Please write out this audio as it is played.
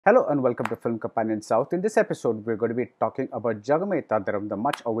Hello and welcome to Film Companion South. In this episode, we're going to be talking about Jagame Thandhiram, the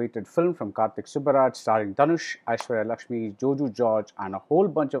much-awaited film from Karthik Subbaraj, starring Dhanush, Aishwarya Lekshmi, Joju George, and a whole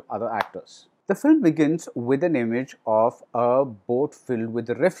bunch of other actors. The film begins with an image of a boat filled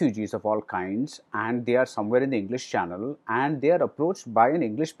with refugees of all kinds, and they are somewhere in the English Channel, and they are approached by an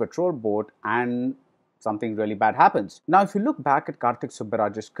English patrol boat, and something really bad happens. Now, if you look back at Karthik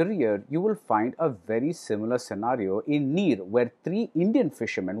Subbaraj's career, you will find a very similar scenario in Neer, where three Indian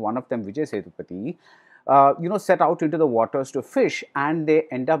fishermen, one of them Vijay Sethupathi, set out into the waters to fish, and they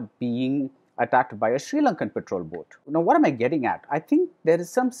end up being attacked by a Sri Lankan patrol boat. Now, what am I getting at? I think there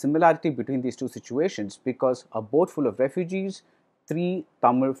is some similarity between these two situations because a boat full of refugees, three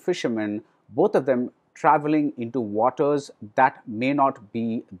Tamil fishermen, both of them traveling into waters that may not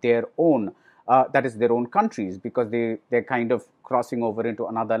be their own. That is their own countries, because they're kind of crossing over into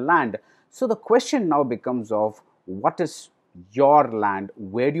another land. So the question now becomes of what is your land,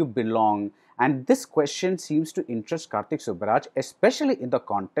 where do you belong? And this question seems to interest Karthik Subbaraj, especially in the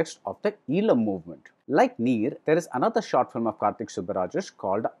context of the Elam movement. Like Neer, there is another short film of Karthik Subbaraj's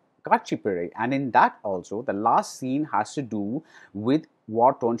called Kachipizhai, and in that also the last scene has to do with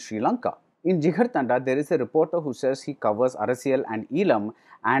war-torn Sri Lanka. In Jigarthanda, there is a reporter who says he covers Arasial and Elam,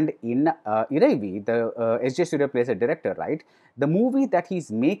 and in Iraivi, the S.J. Surya plays a director, right? The movie that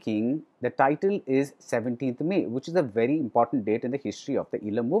he's making, the title is 17th May, which is a very important date in the history of the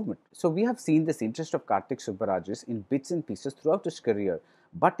Elam movement. So we have seen this interest of Karthik Subbaraj's in bits and pieces throughout his career.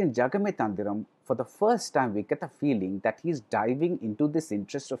 But in Jagame Thandhiram, for the first time, we get the feeling that he's diving into this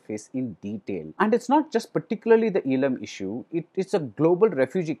interest of his in detail. And it's not just particularly the Elam issue, it's a global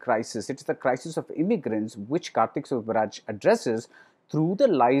refugee crisis. It's the crisis of immigrants, which Karthik Subbaraj addresses through the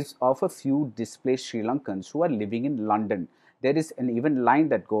lives of a few displaced Sri Lankans who are living in London. There is an even line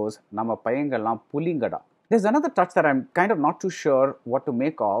that goes, Nama Payangalam Pulingada. There's another touch that I'm kind of not too sure what to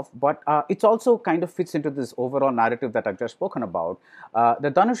make of, but it also kind of fits into this overall narrative that I've just spoken about. The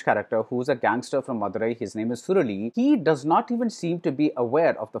Dhanush character, who's a gangster from Madurai, his name is Surali, he does not even seem to be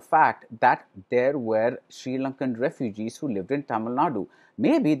aware of the fact that there were Sri Lankan refugees who lived in Tamil Nadu.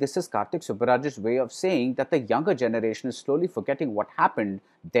 Maybe this is Karthik Subbaraj's way of saying that the younger generation is slowly forgetting what happened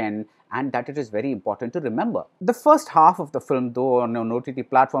then, and that it is very important to remember. The first half of the film, though on an OTT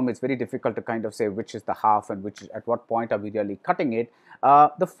platform, it's very difficult to kind of say which is the half and which is, at what point are we really cutting it.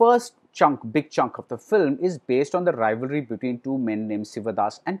 The first big chunk of the film is based on the rivalry between two men named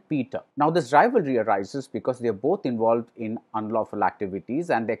Sivadas and Peter. Now, this rivalry arises because they are both involved in unlawful activities,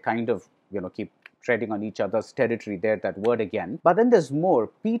 and they kind of, keep treading on each other's territory there, that word again. But then there's more.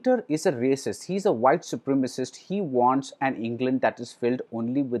 Peter is a racist. He's a white supremacist. He wants an England that is filled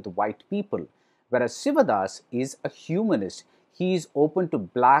only with white people. Whereas Sivadas is a humanist. He is open to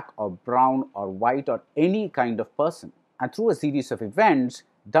black or brown or white or any kind of person. And through a series of events,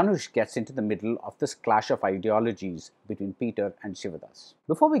 Dhanush gets into the middle of this clash of ideologies between Peter and Sivadas.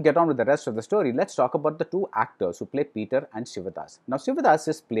 Before we get on with the rest of the story, let's talk about the two actors who play Peter and Sivadas. Now, Sivadas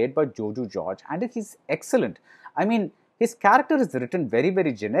is played by Joju George, and he's excellent. I mean, his character is written very,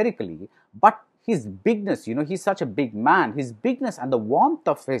 very generically, but his bigness, he's such a big man, his bigness and the warmth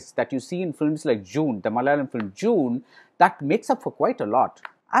of his that you see in films like June, the Malayalam film June, that makes up for quite a lot.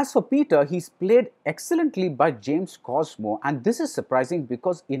 As for Peter, he's played excellently by James Cosmo, and this is surprising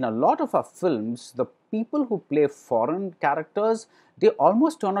because in a lot of our films, the people who play foreign characters, they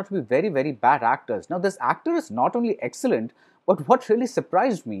almost turn out to be very, very bad actors. Now, this actor is not only excellent, but what really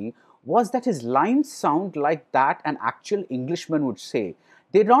surprised me was that his lines sound like that an actual Englishman would say.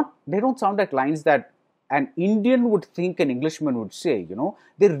 They don't sound like lines that an Indian would think an Englishman would say,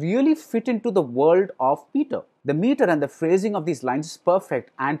 They really fit into the world of Peter. The meter and the phrasing of these lines is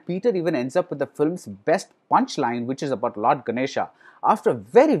perfect, and Peter even ends up with the film's best punchline, which is about Lord Ganesha. After a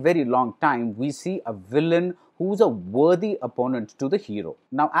very, very long time, we see a villain who's a worthy opponent to the hero.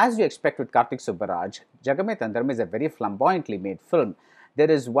 Now, as you expect with Karthik Subbaraj, Jagame Thandhiram is a very flamboyantly made film. There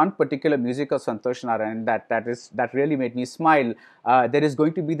is one particular music of Santhosh Narayanan that really made me smile. There is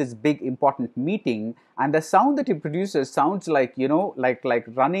going to be this big important meeting, and the sound that he produces sounds like, like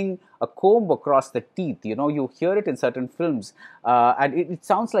running a comb across the teeth. You hear it in certain films, and it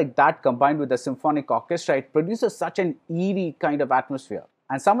sounds like that combined with the symphonic orchestra. It produces such an eerie kind of atmosphere.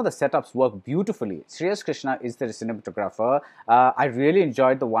 And some of the setups work beautifully. Shreyas Krishna is the cinematographer. I really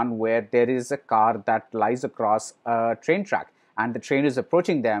enjoyed the one where there is a car that lies across a train track, and the train is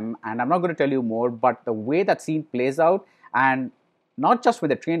approaching them, and I'm not going to tell you more, but the way that scene plays out, and Not just when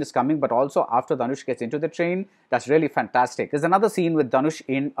the train is coming, but also after Dhanush gets into the train. That's really fantastic. There's another scene with Dhanush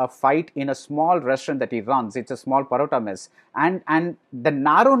in a fight in a small restaurant that he runs. It's a small parota mess, and the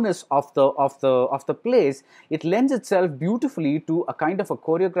narrowness of the place, it lends itself beautifully to a kind of a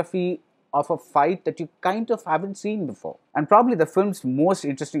choreography of a fight that you kind of haven't seen before. And probably the film's most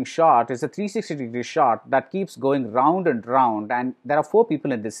interesting shot is a 360-degree shot that keeps going round and round, and there are four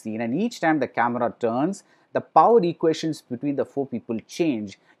people in this scene, and each time the camera turns, the power equations between the four people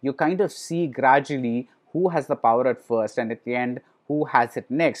change. You kind of see gradually who has the power at first, and at the end who has it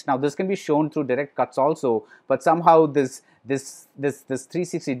next. Now this can be shown through direct cuts also, but somehow this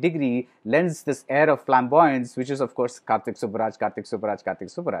 360 degree lends this air of flamboyance, which is of course Karthik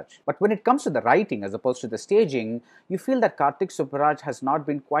Subbaraj. But when it comes to the writing as opposed to the staging, you feel that Karthik Subbaraj has not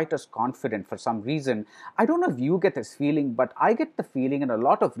been quite as confident for some reason. I don't know if you get this feeling, but I get the feeling in a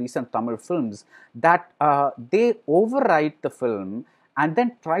lot of recent Tamil films that they overwrite the film and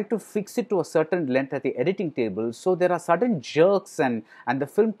then try to fix it to a certain length at the editing table. So there are sudden jerks, and the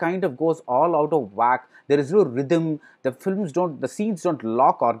film kind of goes all out of whack. There is no rhythm. The scenes don't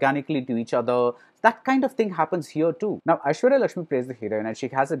lock organically to each other. That kind of thing happens here too. Now, Aishwarya Lekshmi plays the heroine, and she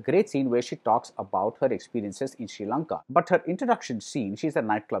has a great scene where she talks about her experiences in Sri Lanka. But her introduction scene, she's a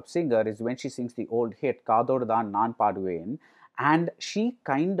nightclub singer, is when she sings the old hit Kadodan Nan Paduven. And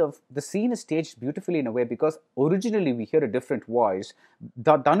the scene is staged beautifully in a way because originally we hear a different voice.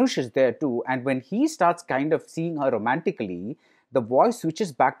 Dhanush is there too, and when he starts kind of seeing her romantically, the voice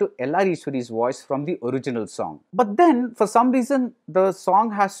switches back to L.R. Easwari's voice from the original song. But then, for some reason, the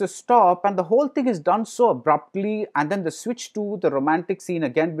song has to stop and the whole thing is done so abruptly, and then the switch to the romantic scene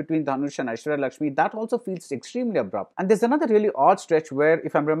again between Dhanush and Aishwarya Lekshmi, that also feels extremely abrupt. And there's another really odd stretch where,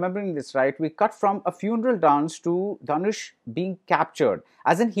 if I'm remembering this right, we cut from a funeral dance to Dhanush being captured.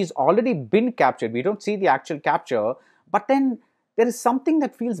 As in, he's already been captured. We don't see the actual capture, but then there is something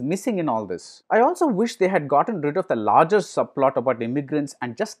that feels missing in all this. I also wish they had gotten rid of the larger subplot about immigrants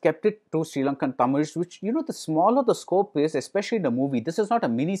and just kept it to Sri Lankan Tamils, which, the smaller the scope is, especially in a movie. This is not a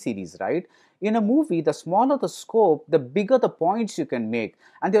mini-series, right? In a movie, the smaller the scope, the bigger the points you can make.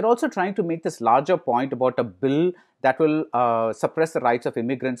 And they're also trying to make this larger point about a bill that will suppress the rights of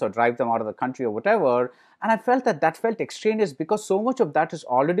immigrants or drive them out of the country or whatever. And I felt that felt extraneous because so much of that is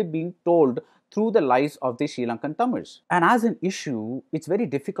already being told through the lives of the Sri Lankan Tamils. And as an issue, it's very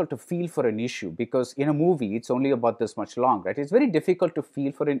difficult to feel for an issue because in a movie, it's only about this much long, right? It's very difficult to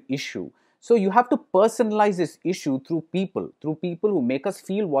feel for an issue. So you have to personalize this issue through people who make us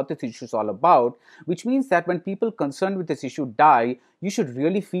feel what this issue is all about, which means that when people concerned with this issue die, you should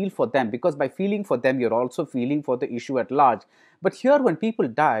really feel for them, because by feeling for them, you're also feeling for the issue at large. But here, when people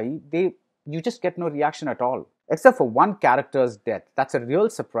die, you just get no reaction at all, except for one character's death. That's a real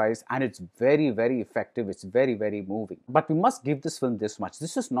surprise, and it's very, very effective. It's very, very moving. But we must give this film this much.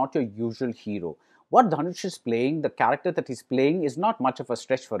 This is not your usual hero. What Dhanush is playing, the character that he's playing, is not much of a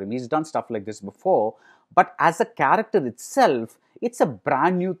stretch for him. He's done stuff like this before. But as a character itself, it's a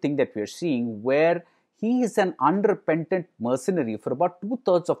brand new thing that we're seeing, where he is an unrepentant mercenary for about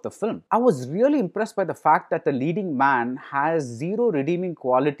 2/3 of the film. I was really impressed by the fact that the leading man has zero redeeming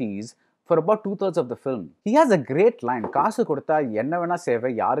qualities for about 2/3 of the film. He has a great line, "Kaasu kodutha enna vena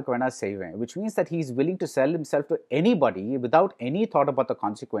sevai, yarukku vena seiven," which means that he's willing to sell himself to anybody without any thought about the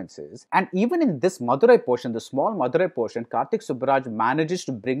consequences. And even in this Madurai portion, the small Madurai portion, Karthik Subbaraj manages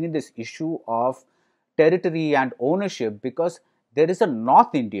to bring in this issue of territory and ownership, because there is a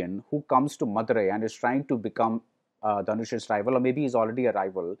North Indian who comes to Madurai and is trying to become Dhanush's rival, or maybe he's already a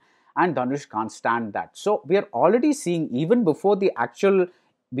rival, and Dhanush can't stand that. So we are already seeing, even before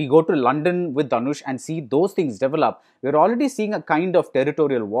we go to London with Dhanush and see those things develop, we're already seeing a kind of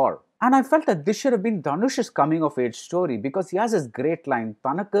territorial war. And I felt that this should have been Dhanush's coming of age story, because he has this great line,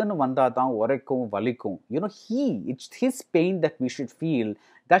 "Tanakkanu vandadhaan orakkum valikkum." It's his pain that we should feel,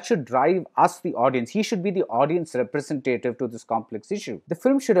 that should drive us, the audience. He should be the audience representative to this complex issue. The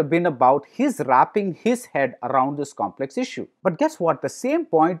film should have been about his wrapping his head around this complex issue. But guess what? The same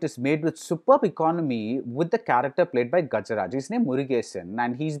point is made with superb economy with the character played by Gajaraj. His name Murugesan,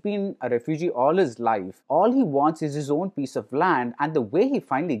 and he's been a refugee all his life. All he wants is his own piece of land, and the way he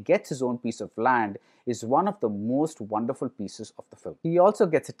finally gets his own piece of land is one of the most wonderful pieces of the film. He also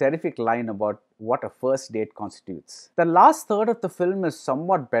gets a terrific line about what a first date constitutes. The last third of the film is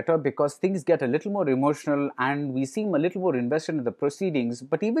somewhat better because things get a little more emotional and we seem a little more invested in the proceedings,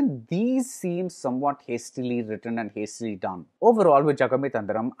 but even these seem somewhat hastily written and hastily done. Overall, with Jagame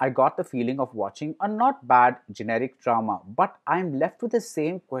Thandhiram, I got the feeling of watching a not bad generic drama, but I'm left with the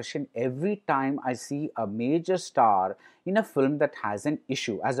same question every time I see a major star in a film that has an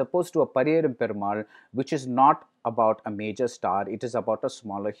issue, as opposed to a Pariyerum Perumal, which is not about a major star, it is about a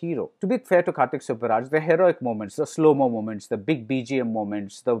smaller hero. To be fair to Karthik Subbaraj, the heroic moments, the slow-mo moments, the big BGM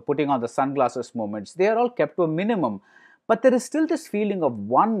moments, the putting on the sunglasses moments, they are all kept to a minimum. But there is still this feeling of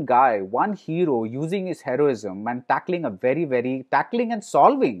one guy, one hero using his heroism and tackling and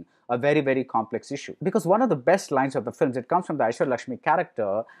solving a very complex issue. Because one of the best lines of the films, it comes from the Aishwarya Lekshmi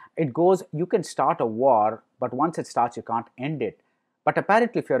character. It goes, you can start a war, but once it starts, you can't end it. But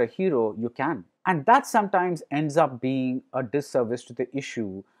apparently, if you're a hero, you can. And that sometimes ends up being a disservice to the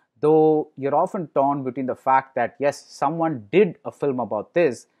issue, though you're often torn between the fact that, yes, someone did a film about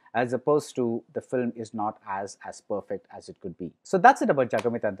this, as opposed to the film is not as perfect as it could be. So that's it about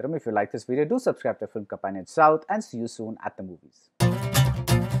Jagame Thandhiram. If you like this video, do subscribe to Film Companion South and see you soon at the movies.